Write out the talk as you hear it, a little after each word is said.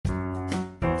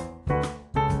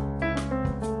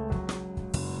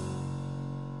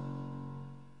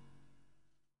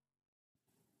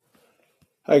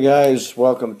Hi, guys.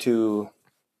 Welcome to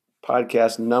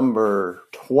podcast number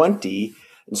 20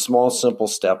 in Small, Simple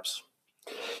Steps.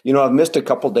 I've missed a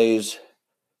couple days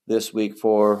this week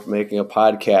for making a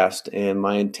podcast, and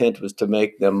my intent was to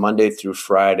make them Monday through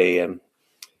Friday.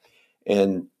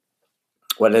 And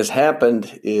what has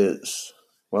happened is,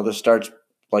 this starts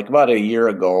like about a year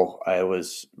ago. I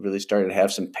was really starting to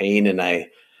have some pain, and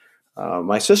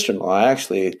my sister-in-law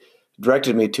actually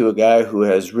directed me to a guy who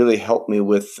has really helped me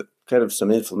with kind of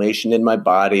some inflammation in my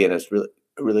body, and it's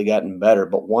really gotten better.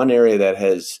 But one area that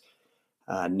has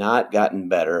not gotten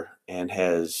better and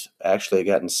has actually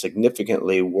gotten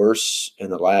significantly worse in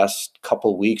the last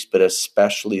couple weeks, but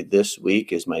especially this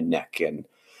week, is my neck. And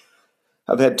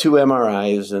I've had two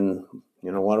MRIs, and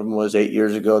one of them was 8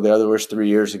 years ago, the other was 3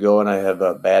 years ago, and I have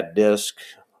a bad disc,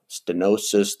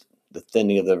 stenosis, the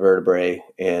thinning of the vertebrae,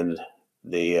 and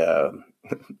the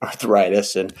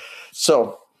arthritis. And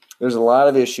so there's a lot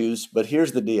of issues, but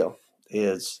here's the deal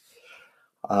is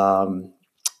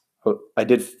I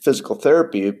did physical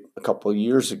therapy a couple of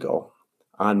years ago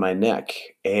on my neck,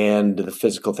 and the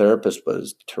physical therapist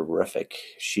was terrific.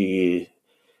 She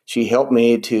helped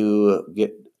me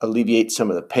to alleviate some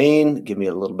of the pain, give me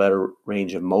a little better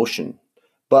range of motion.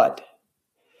 But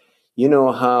you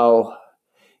know how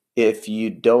if you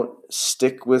don't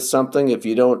stick with something, if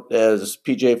you don't, as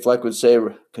PJ Fleck would say,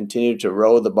 continue to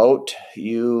row the boat,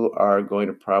 you are going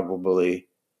to probably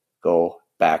go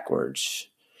backwards.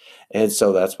 And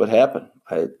so that's what happened.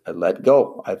 I let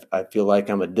go. I feel like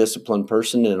I'm a disciplined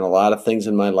person in a lot of things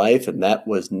in my life, and that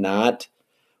was not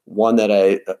one that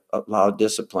I allowed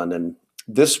discipline. And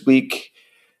this week,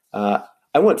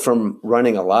 I went from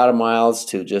running a lot of miles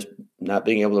to just not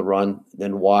being able to run,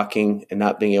 then walking and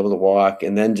not being able to walk,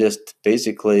 and then just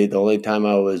basically the only time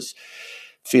I was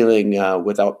feeling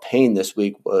without pain this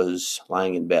week was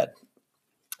lying in bed.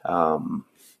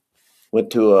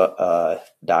 Went to a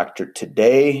doctor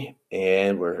today,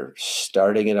 and we're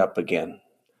starting it up again.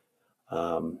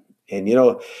 And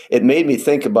it made me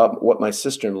think about what my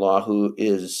sister-in-law, who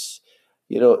is,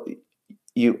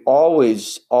 you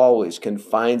always can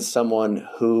find someone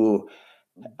who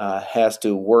has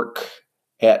to work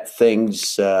at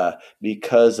things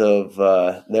because of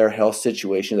their health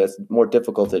situation that's more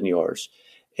difficult than yours.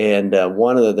 And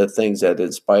one of the things that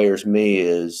inspires me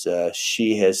is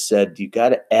she has said, you got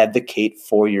to advocate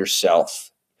for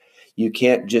yourself. You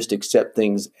can't just accept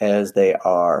things as they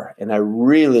are. And I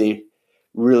really,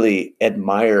 really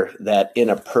admire that in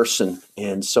a person.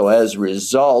 And so as a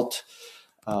result,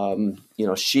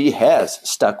 she has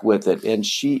stuck with it, and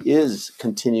she is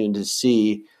continuing to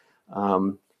see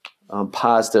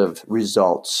positive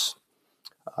results.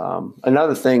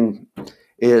 Another thing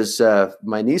is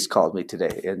my niece called me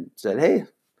today and said, "Hey,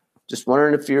 just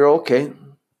wondering if you're okay.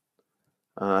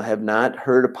 Have not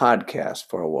heard a podcast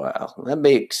for a while." That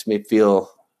makes me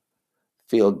feel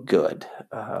good.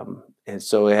 And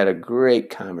so we had a great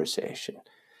conversation,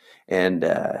 and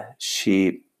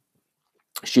she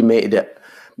made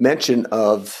mention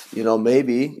of,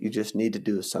 maybe you just need to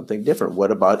do something different. What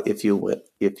about if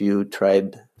you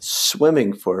tried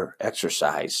swimming for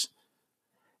exercise?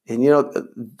 And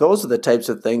those are the types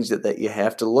of things that you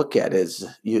have to look at. Is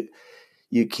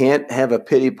you can't have a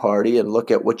pity party and look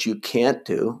at what you can't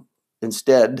do.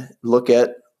 Instead, look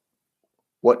at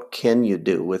what can you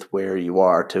do with where you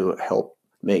are to help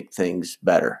make things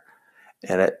better.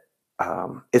 And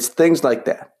it's things like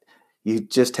that. You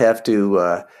just have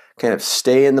to kind of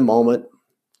stay in the moment,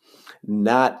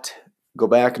 not go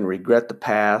back and regret the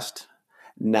past,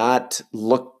 not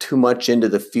look too much into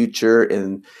the future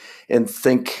and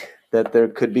think that there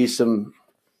could be some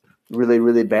really,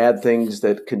 really bad things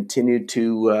that continue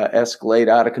to escalate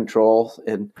out of control.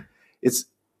 And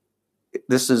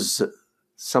this is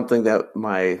something that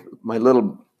my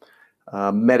little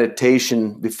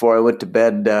meditation before I went to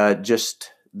bed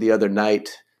just the other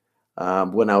night,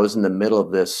 when I was in the middle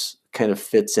of this, kind of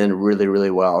fits in really, really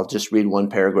well. I'll just read one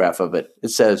paragraph of it. It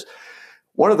says,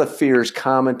 "One of the fears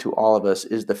common to all of us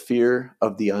is the fear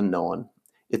of the unknown.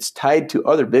 It's tied to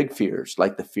other big fears,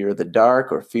 like the fear of the dark,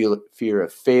 or fear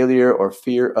of failure, or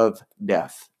fear of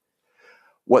death.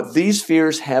 What these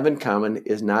fears have in common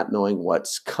is not knowing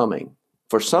what's coming.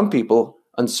 For some people,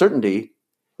 uncertainty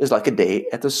is like a day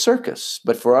at the circus.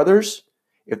 But for others,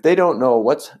 if they don't know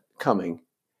what's coming,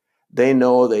 they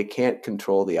know they can't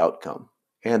control the outcome,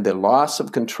 and the loss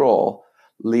of control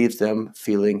leaves them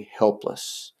feeling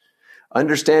helpless.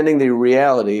 Understanding the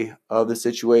reality of the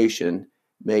situation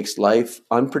makes life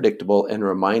unpredictable and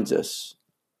reminds us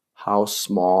how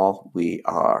small we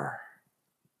are."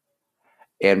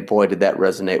 And boy, did that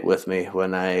resonate with me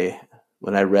when I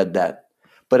read that.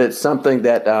 But it's something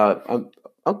that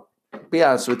be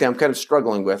honest with you, I'm kind of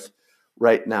struggling with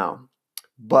right now.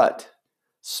 But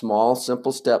small,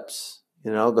 simple steps.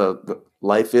 The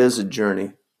life is a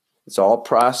journey. It's all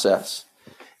process.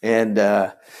 And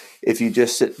if you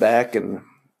just sit back and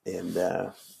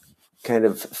kind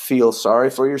of feel sorry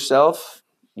for yourself,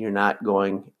 you're not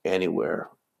going anywhere.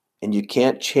 And you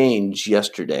can't change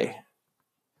yesterday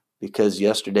because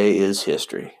yesterday is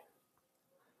history.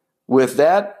 With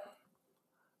that,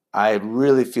 I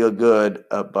really feel good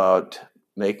about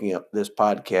making up this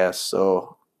podcast.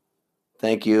 So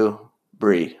thank you,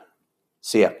 Bree.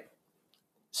 See ya.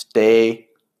 Stay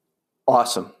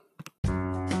awesome.